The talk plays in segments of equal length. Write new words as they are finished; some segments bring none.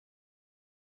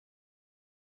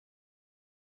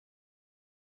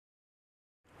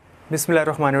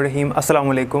Bismillahirrahmanirrahim.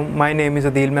 Assalamu alaikum. My name is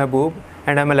Adil Mehboob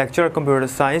and I am a lecturer of computer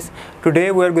science.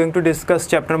 Today we are going to discuss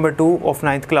chapter number 2 of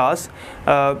 9th class,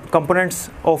 components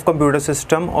of computer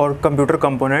system और computer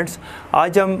components.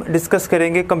 आज हम discuss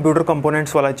करेंगे computer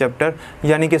components वाला chapter,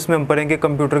 यानी कि इसमें हम पढ़ेंगे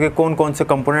कंप्यूटर के कौन कौन से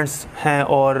कंपोनेंट्स हैं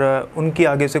और उनकी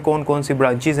आगे से कौन कौन सी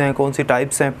ब्रांचेस हैं, कौन सी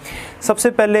टाइप्स हैं। सबसे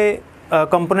पहले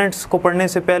कंपोनेंट्स को पढ़ने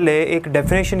से पहले एक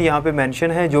डेफिनेशन यहाँ पे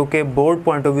मेंशन है जो कि बोर्ड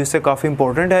पॉइंट ऑफ व्यू से काफ़ी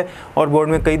इंपॉर्टेंट है और बोर्ड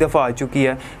में कई दफ़ा आ चुकी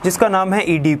है, जिसका नाम है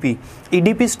EDP।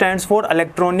 EDP stands for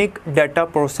electronic data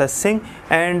processing.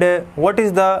 And what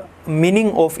is the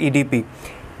meaning of EDP?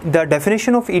 The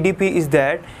definition of EDP is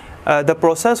that the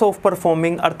process of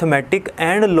performing arithmetic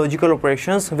and logical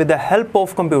operations with the help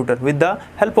of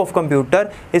computer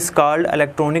is called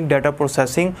electronic data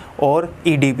processing और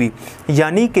EDP।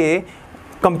 यानी कि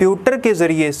computer के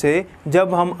ज़रिए से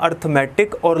जब हम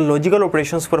arithmetic और logical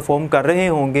operations perform कर रहे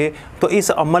होंगे तो इस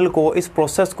अमल को, इस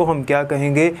प्रोसेस को हम क्या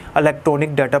कहेंगे?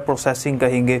 इलेक्ट्रॉनिक डाटा प्रोसेसिंग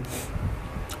कहेंगे।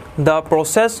 The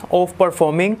process of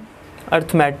performing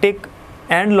arithmetic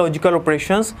and logical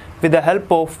operations with the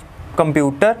help of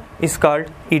computer is called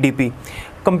EDP।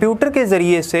 Computer के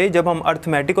ज़रिए से जब हम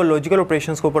अर्थमेटिक और लॉजिकल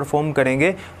ऑपरेशंस को परफॉर्म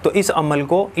करेंगे तो इस अमल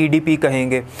को EDP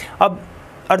कहेंगे। अब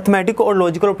अर्थमेटिक और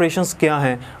लॉजिकल ऑपरेशंस क्या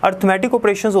हैं? अर्थमेटिक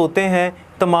ऑपरेशंस होते हैं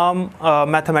तमाम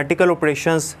मैथमेटिकल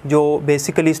ऑपरेशंस जो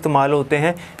बेसिकली इस्तेमाल होते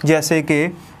हैं, जैसे कि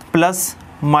प्लस,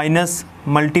 माइनस,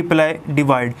 मल्टीप्लाई,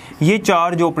 डिवाइड। ये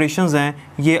चार जो ऑपरेशंस हैं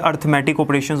ये अर्थमेटिक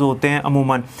ऑपरेशंस होते हैं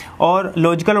अमूमन। और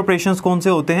लॉजिकल ऑपरेशंस कौन से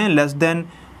होते हैं? Less than,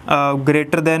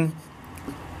 greater than,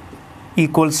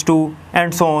 equals to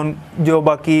and so on, जो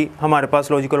बाकी हमारे पास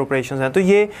लॉजिकल ऑपरेशंस हैं। तो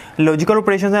ये लॉजिकल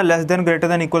ऑपरेशंस हैं, less than, greater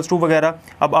than, equals to वगैरह।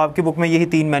 अब आपकी बुक में यही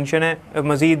तीन मेंशन है,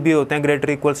 मज़ीद भी होते हैं, greater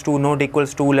equals to, not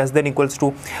equals to, less than equals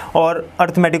to, और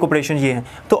अर्थमेटिक ऑपरेशन ये हैं।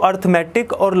 तो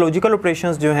अर्थमेटिक और लॉजिकल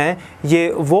ऑपरेशंस जो हैं ये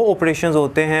वो ऑपरेशंस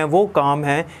होते हैं, वो काम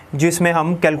हैं जिसमें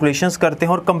हम कैलकुलेशंस करते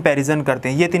हैं और कंपेरिजन करते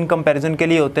हैं। ये तीन कंपेरिजन के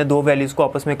लिए होते हैं, दो वैल्यूज़ को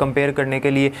आपस में कंपेयर करने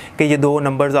के लिए कि ये दो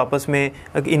नंबर्स आपस में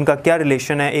इनका क्या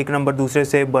रिलेशन है, एक नंबर दूसरे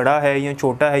से बड़ा है या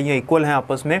छोटा है या इक्वल है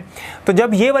आपस में। तो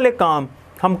जब ये वाले काम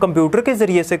हम कंप्यूटर के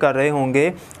ज़रिए से कर रहे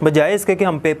होंगे, बजाय इसके कि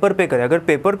हम पेपर पे करें, अगर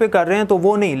पेपर पे कर रहे हैं तो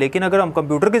वो नहीं, लेकिन अगर हम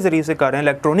कंप्यूटर के ज़रिए से कर रहे हैं,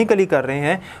 इलेक्ट्रॉनिकली कर रहे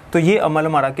हैं, तो ये अमल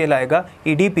हमारा कहलाएगा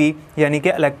EDP, यानी कि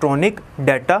इलेक्ट्रॉनिक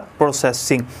डाटा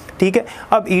प्रोसेसिंग। ठीक है,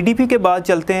 अब EDP के बाद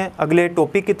चलते हैं अगले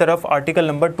टॉपिक की तरफ, आर्टिकल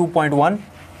नंबर 2.1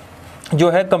 जो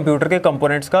है कंप्यूटर के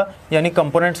कंपोनेंट्स का, यानी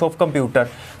कंपोनेंट्स ऑफ कंप्यूटर।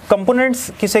 कंपोनेंट्स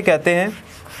किसे कहते हैं?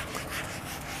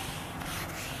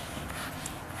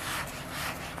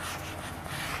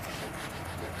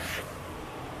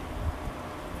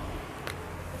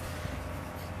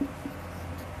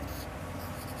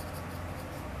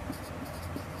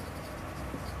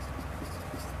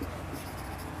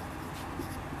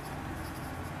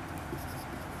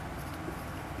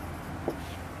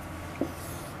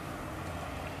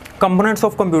 Components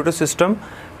of computer system.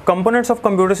 Components of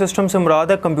computer system से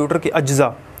मुराद है कंप्यूटर के अज्जा,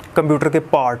 कंप्यूटर के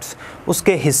पार्ट्स,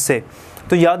 उसके हिस्से।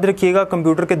 तो याद रखिएगा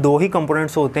कंप्यूटर के दो ही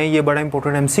कंपोनेंट्स होते हैं। ये बड़ा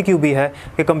इंपॉर्टेंट MCQ भी है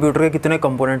कि कंप्यूटर के कितने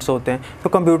कंपोनेंट्स होते हैं। तो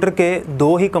कंप्यूटर के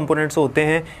दो ही कंपोनेंट्स होते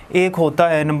हैं। एक होता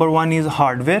है, number 1 is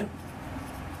hardware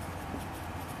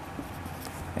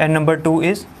and number 2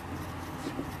 is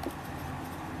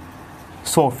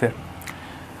software.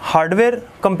 Hardware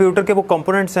computer के वो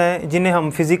कंपोनेंट्स हैं जिन्हें हम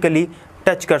फिज़िकली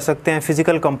टच कर सकते हैं,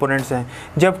 फिज़िकल कंपोनेंट्स हैं,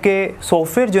 जबकि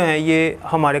सॉफ्टवेयर जो है ये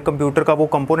हमारे कंप्यूटर का वो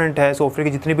कंपोनेंट है। सॉफ्टवेयर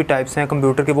की जितनी भी टाइप्स हैं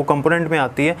कंप्यूटर के वो कंपोनेंट में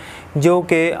आती है जो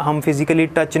कि हम फिज़िकली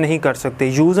टच नहीं कर सकते।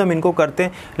 यूज़ हम इनको करते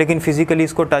हैं लेकिन फ़िज़िकली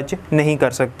इसको टच नहीं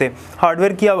कर सकते।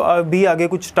 हार्डवेयर की भी आगे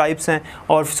कुछ टाइप्स हैं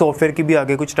और सॉफ्टवेयर की भी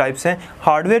आगे कुछ टाइप्स हैं।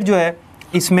 हार्डवेयर जो है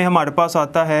इसमें हमारे पास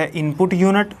आता है इनपुट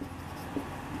यूनिट,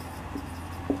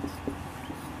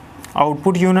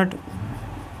 आउटपुट यूनिट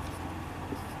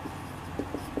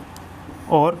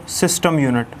और सिस्टम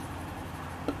यूनिट,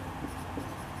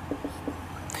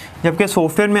 जबकि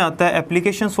सॉफ्टवेयर में आता है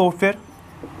एप्लीकेशन सॉफ्टवेयर,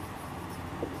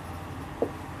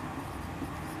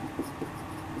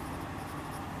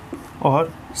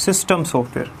 और सिस्टम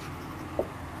सॉफ्टवेयर।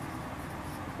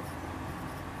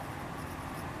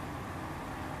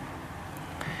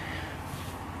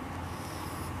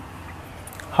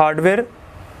 हार्डवेयर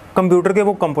कंप्यूटर के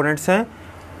वो कंपोनेंट्स हैं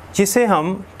जिसे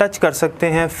हम टच कर सकते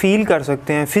हैं, फील कर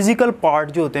सकते हैं। फिज़िकल पार्ट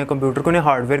जो होते हैं कंप्यूटर को उन्हें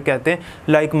हार्डवेयर कहते हैं।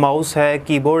 लाइक माउस है,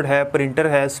 कीबोर्ड है, प्रिंटर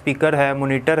है, स्पीकर है,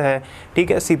 मॉनिटर है,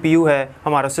 ठीक है, CPU है,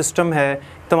 हमारा सिस्टम है,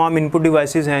 तमाम इनपुट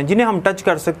डिवाइसेस हैं जिन्हें हम टच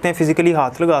कर सकते हैं, फिज़िकली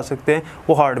हाथ लगा सकते हैं,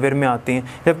 वो हार्डवेयर में आती हैं।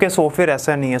 जबकि सॉफ्टवेयर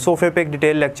ऐसा नहीं है। सॉफ्टवेयर पे एक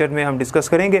डिटेल लेक्चर में हम डिस्कस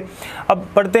करेंगे। अब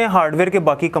पढ़ते हैं हार्डवेयर के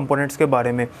बाकी कंपोनेंट्स के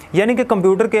बारे में, यानी कि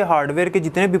कंप्यूटर के हार्डवेयर के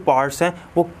जितने भी पार्ट्स हैं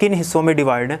वो किन हिस्सों में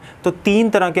डिवाइड हैं। तो 3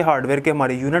 तरह के हार्डवेयर के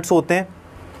हमारे यूनिट्स होते हैं,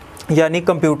 यानी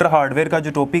कंप्यूटर हार्डवेयर का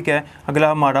जो टॉपिक है अगला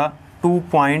हमारा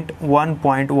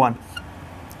 2.1.1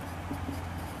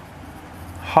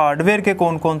 हार्डवेयर के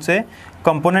कौन कौन से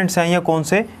कंपोनेंट्स हैं या कौन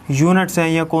से यूनिट्स हैं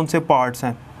या कौन से पार्ट्स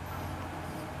हैं।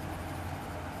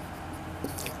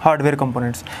 हार्डवेयर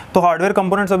कंपोनेंट्स, तो हार्डवेयर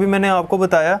कंपोनेंट्स अभी मैंने आपको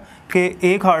बताया कि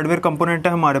एक हार्डवेयर कंपोनेंट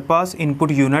है हमारे पास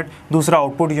इनपुट यूनिट, दूसरा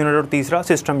आउटपुट यूनिट और तीसरा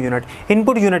सिस्टम यूनिट।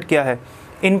 इनपुट यूनिट क्या है?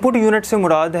 इनपुट यूनिट से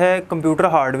मुराद है कंप्यूटर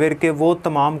हार्डवेयर के वो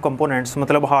तमाम कंपोनेंट्स,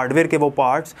 मतलब हार्डवेयर के वो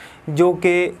पार्ट्स जो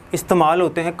कि इस्तेमाल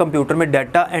होते हैं कंप्यूटर में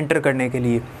डाटा एंटर करने के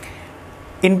लिए।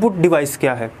 इनपुट डिवाइस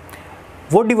क्या है?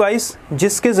 वो डिवाइस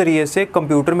जिसके ज़रिए से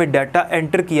कंप्यूटर में डाटा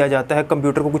एंटर किया जाता है,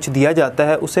 कंप्यूटर को कुछ दिया जाता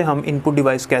है, उसे हम इनपुट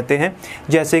डिवाइस कहते हैं।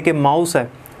 जैसे कि माउस है,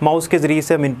 माउस के ज़रिए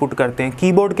से हम इनपुट करते हैं,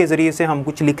 कीबोर्ड के ज़रिए से हम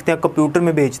कुछ लिखते हैं कंप्यूटर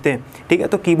में भेजते हैं, ठीक है,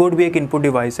 तो कीबोर्ड भी एक इनपुट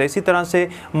डिवाइस है। इसी तरह से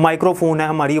माइक्रोफोन है,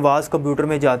 हमारी आवाज़ कंप्यूटर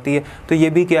में जाती है, तो ये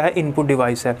भी क्या है? इनपुट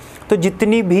डिवाइस है। तो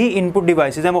जितनी भी इनपुट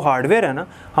डिवाइसेज हैं वो हार्डवेयर है ना।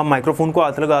 हम माइक्रोफोन को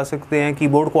हाथ लगा सकते हैं,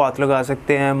 कीबोर्ड को हाथ लगा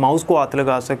सकते हैं, माउस को हाथ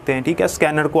लगा सकते हैं, ठीक है,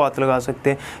 स्कैनर को हाथ लगा सकते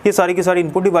हैं, ये सारी की सारी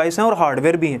इनपुट डिवाइस हैं और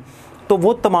हार्डवेयर भी हैं। तो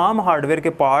वो तमाम हार्डवेयर के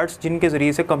पार्ट्स जिनके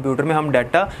ज़रिए से कंप्यूटर में हम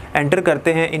डाटा एंटर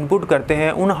करते हैं, इनपुट करते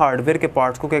हैं, उन हार्डवेयर के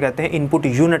पार्ट्स को क्या कहते हैं? इनपुट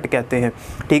यूनिट कहते हैं,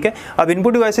 ठीक है। अब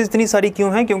इनपुट डिवाइसेस इतनी सारी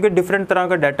क्यों हैं? क्योंकि डिफरेंट तरह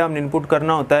का डाटा हमने इनपुट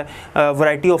करना होता है,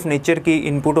 वैरायटी ऑफ नेचर की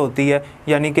इनपुट होती है।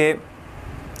 यानी कि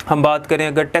हम बात करें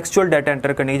अगर टेक्सचुअल डाटा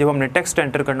एंटर करने की, जब हमने टेक्स्ट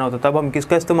एंटर करना होता है तब हम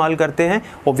किसका इस्तेमाल करते हैं?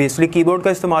 ऑब्वियसली कीबोर्ड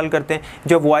का इस्तेमाल करते हैं।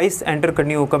 जब वॉइस एंटर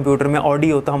करनी हो कंप्यूटर में,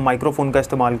 ऑडियो, तो हम माइक्रोफोन का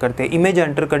इस्तेमाल करते हैं। इमेज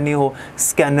एंटर करनी हो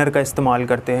स्कैनर का इस्तेमाल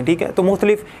करते हैं, ठीक है। तो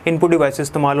मुख्तलिफ इनपुट डिवाइस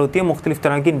इस्तेमाल होती है मुख्तलिफ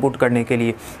तरह की इनपुट करने के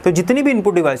लिए। तो जितनी भी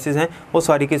इनपुट डिवाइसेज हैं वो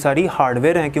सारी की सारी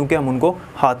हार्डवेयर हैं, क्योंकि हम उनको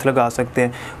हाथ लगा सकते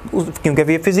हैं, क्योंकि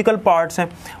ये फिजिकल पार्ट्स हैं।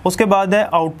 उसके बाद है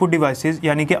आउटपुट डिवाइसेज,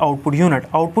 यानी कि आउटपुट यूनिट।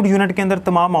 आउटपुट यूनिट के अंदर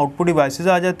तमाम आउटपुट डिवाइसेज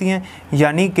आ जाती हैं,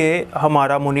 यानी कि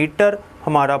हमारा मॉनिटर,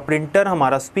 हमारा प्रिंटर,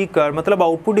 हमारा स्पीकर, मतलब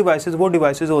आउटपुट डिवाइसेस वो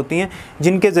डिवाइसेस होती हैं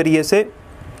जिनके ज़रिए से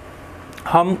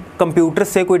हम कंप्यूटर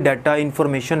से कोई डाटा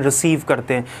इन्फॉर्मेशन रिसीव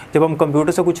करते हैं। जब हम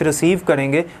कंप्यूटर से कुछ रिसीव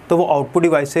करेंगे तो वो आउटपुट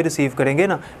डिवाइस से रिसीव करेंगे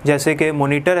ना। जैसे कि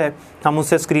मॉनिटर है, हम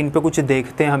उससे स्क्रीन पे कुछ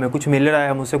देखते हैं, हमें कुछ मिल रहा है,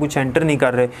 हम उससे कुछ एंटर नहीं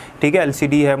कर रहे, ठीक है।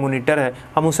 एलसीडी है, मॉनिटर है,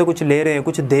 हम उससे कुछ ले रहे हैं,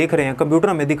 कुछ देख रहे हैं, कंप्यूटर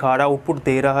हमें दिखा रहा है, आउटपुट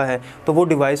दे रहा है, तो वो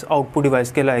डिवाइस आउटपुट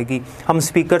डिवाइस कहलाएगी। हम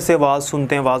स्पीकर से आवाज़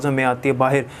सुनते हैं, आवाज़ हमें आती है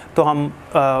बाहर, तो हम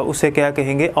उसे क्या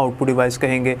कहेंगे? आउटपुट डिवाइस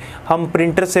कहेंगे। हम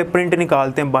प्रिंटर से प्रिंट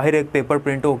निकालते हैं, बाहर एक पेपर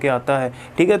प्रिंट होके आता है,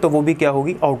 ठीक है, तो वो भी क्या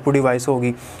होगी? आउटपुट डिवाइस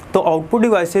होगी। तो आउटपुट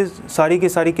डिवाइसेस सारी की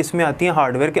सारी किस में आती हैं?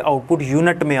 हार्डवेयर के आउटपुट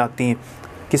यूनिट में आती हैं।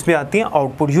 किस में आती हैं?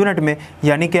 आउटपुट यूनिट में,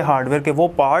 यानी कि हार्डवेयर के वो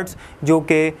पार्ट्स जो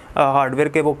कि हार्डवेयर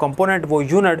के वो कंपोनेंट, वो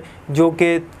यूनिट जो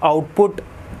कि आउटपुट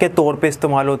के तौर पे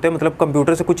इस्तेमाल होते हैं, मतलब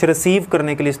कंप्यूटर से कुछ रिसीव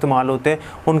करने के लिए इस्तेमाल होते हैं,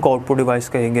 उनको आउटपुट डिवाइस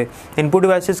कहेंगे। इनपुट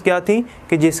डिवाइसेस क्या थी?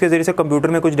 कि जिसके ज़रिए से कंप्यूटर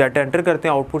में कुछ डाटा एंटर करते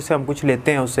हैं, आउटपुट से हम कुछ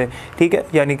लेते हैं उससे, ठीक है,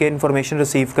 यानी कि इन्फॉर्मेशन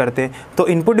रिसीव करते हैं। तो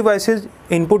इनपुट डिवाइसेस,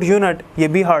 इनपुट यूनिट, ये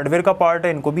भी हार्डवेयर का पार्ट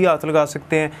है, इनको भी हाथ लगा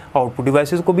सकते हैं, आउटपुट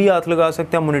डिवाइसेस को भी हाथ लगा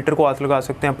सकते हैं, मॉनिटर को हाथ लगा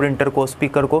सकते हैं, प्रिंटर को,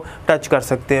 स्पीकर को टच कर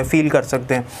सकते हैं, फील कर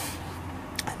सकते हैं।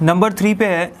 नंबर 3 पे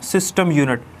है system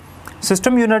unit.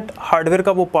 System unit hardware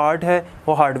का वो पार्ट है,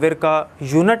 वो हार्डवेयर का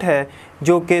यूनिट है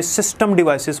जो कि सिस्टम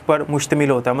डिवाइसेस पर मुश्तमिल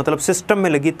होता है, मतलब सिस्टम में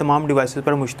लगी तमाम डिवाइसेस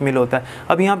पर मुश्तमिल होता है।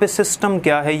 अब यहाँ पे सिस्टम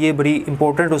क्या है, ये बड़ी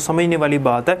इंपॉर्टेंट और समझने वाली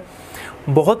बात है।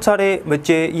 बहुत सारे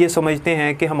बच्चे ये समझते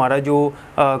हैं कि हमारा जो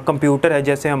कंप्यूटर है,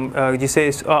 जैसे हम जिसे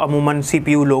अमूमन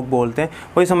सीपीयू लोग बोलते हैं,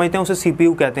 वही समझते हैं उसे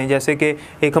सीपीयू कहते हैं। जैसे कि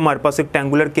एक हमारे पास एक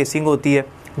ट्रायंगुलर केसिंग होती है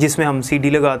जिसमें हम सीडी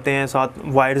लगाते हैं, साथ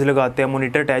वायर्स लगाते हैं,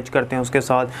 मॉनिटर अटैच करते हैं उसके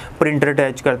साथ, प्रिंटर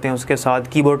अटैच करते हैं उसके साथ,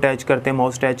 कीबोर्ड अटैच करते हैं,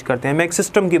 माउस अटैच करते हैं। मैं एक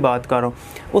सिस्टम की बात कर रहा हूँ।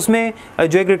 उसमें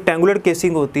जो एक रेक्टेंगुलर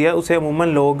केसिंग होती है उसे अमूमन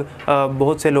लोग,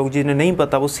 बहुत से लोग जिन्हें नहीं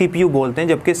पता, वो सीपीयू बोलते हैं,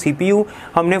 जबकि सीपीयू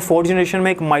हमने 4th जनरेशन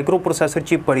में एक माइक्रो प्रोसेसर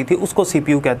चिप पढ़ी थी, उसको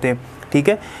सीपीयू कहते हैं, ठीक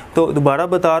है। तो दोबारा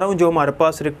बता रहा हूँ, जो हमारे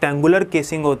पास रेक्टेंगुलर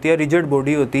केसिंग होती है, रिजिड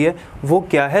बॉडी होती है, वो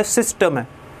क्या है? सिस्टम है।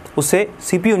 उसे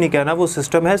सीपीयू नहीं कहना, वो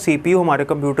सिस्टम है। सीपीयू हमारे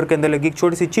कंप्यूटर के अंदर लगी एक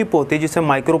छोटी सी चिप होती है जिसे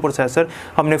माइक्रो प्रोसेसर,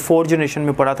 हमने 4th जनरेशन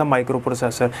में पढ़ा था माइक्रो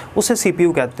प्रोसेसर, उसे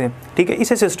सीपीयू कहते हैं, ठीक है,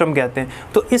 इसे सिस्टम कहते हैं।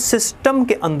 तो इस सिस्टम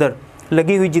के अंदर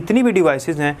लगी हुई जितनी भी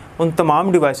डिवाइसेस हैं, उन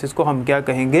तमाम डिवाइसेस को हम क्या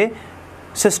कहेंगे?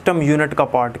 सिस्टम यूनिट का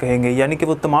पार्ट कहेंगे। यानी कि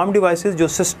वो तमाम डिवाइसेस जो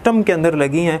सिस्टम के अंदर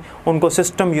लगी हैं उनको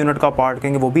सिस्टम यूनिट का पार्ट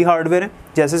कहेंगे। वो भी हार्डवेयर है।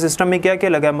 जैसे सिस्टम में क्या क्या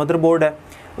लगा है? मदरबोर्ड है,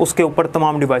 उसके ऊपर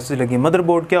तमाम डिवाइसेस लगी हैं।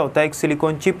 मदरबोर्ड क्या होता है? एक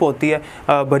सिलिकॉन चिप होती है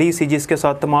बड़ी सी, जिसके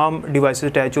साथ तमाम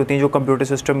डिवाइसेस अटैच होती हैं जो कंप्यूटर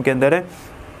सिस्टम के अंदर है।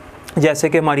 जैसे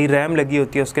कि हमारी रैम लगी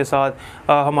होती है, उसके साथ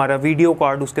हमारा वीडियो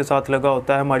कार्ड उसके साथ लगा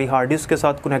होता है, हमारी हार्ड डिस्क के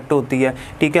साथ कनेक्ट होती है,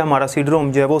 ठीक है, हमारा सीड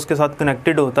रोम जो है वो उसके साथ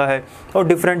कनेक्टेड होता है और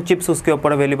डिफरेंट चिप्स उसके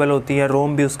ऊपर अवेलेबल होती हैं,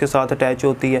 रोम भी उसके साथ अटैच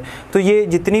होती है। तो ये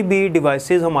जितनी भी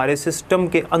डिवाइसेस हमारे सिस्टम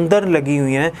के अंदर लगी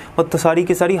हुई हैं और तो सारी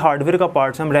की सारी हार्डवेयर का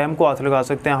पार्ट्स, हम रैम को हाथ लगा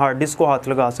सकते हैं, हार्ड डिस्क को हाथ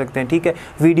लगा सकते हैं, ठीक है,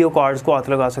 वीडियो कार्ड्स को हाथ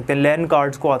लगा सकते हैं, लैन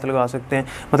कार्ड्स को हाथ लगा सकते हैं।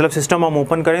 मतलब सिस्टम हम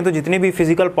ओपन करें तो जितने भी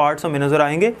फिजिकल पार्ट्स हमें नज़र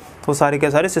आएंगे वो सारे के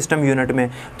सारे सिस्टम यूनिट में।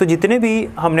 तो जितने भी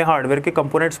हमने हार्डवेयर के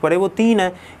कंपोनेंट्स पढ़े वो 3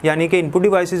 हैं, यानी कि इनपुट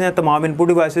डिवाइसेस हैं, तमाम इनपुट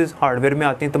डिवाइसेस हार्डवेयर में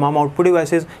आती हैं, तमाम आउटपुट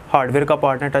डिवाइसेस हार्डवेयर का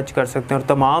पार्ट है, टच कर सकते हैं, और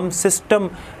तमाम सिस्टम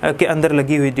के अंदर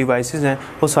लगी हुई डिवाइसेस हैं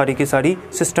वो सारी की सारी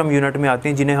सिस्टम यूनिट में आती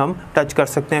हैं, जिन्हें हम टच कर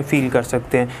सकते हैं, फील कर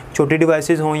सकते हैं। छोटी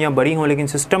डिवाइसेस हों या बड़ी हों लेकिन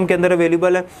सिस्टम के अंदर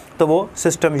अवेलेबल है तो वो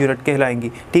सिस्टम यूनिट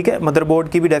कहलाएंगी, ठीक है। मदरबोर्ड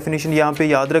की भी डेफिनेशन यहाँ पे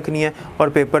याद रखनी है और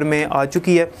पेपर में आ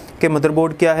चुकी है कि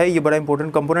मदरबोर्ड क्या है। ये बड़ा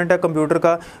इंपॉर्टेंट कंपोनेंट है कंप्यूटर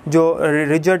का, जो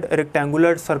रिजिड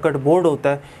रेक्टेंगुलर सर्किट बोर्ड होता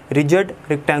है, रिजिड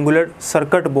रेक्टेंगुलर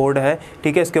सर्किट बोर्ड है,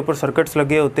 ठीक है, इसके ऊपर सर्किट्स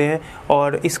लगे होते हैं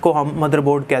और इसको हम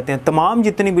मदरबोर्ड कहते हैं। तमाम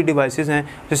जितनी भी डिवाइसेस हैं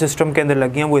जो सिस्टम के अंदर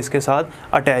लगी हैं वो इसके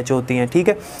साथ अटैच होती हैं, ठीक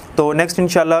है। तो नेक्स्ट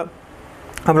इंशाल्लाह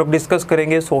हम लोग डिस्कस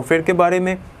करेंगे सॉफ्टवेयर के बारे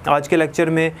में आज के लेक्चर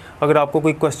में। अगर आपको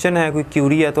कोई क्वेश्चन है, कोई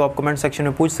क्यूरी है तो आप कमेंट सेक्शन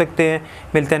में पूछ सकते हैं।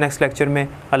 मिलते हैं नेक्स्ट लेक्चर में।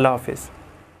 अल्लाह हाफिज़।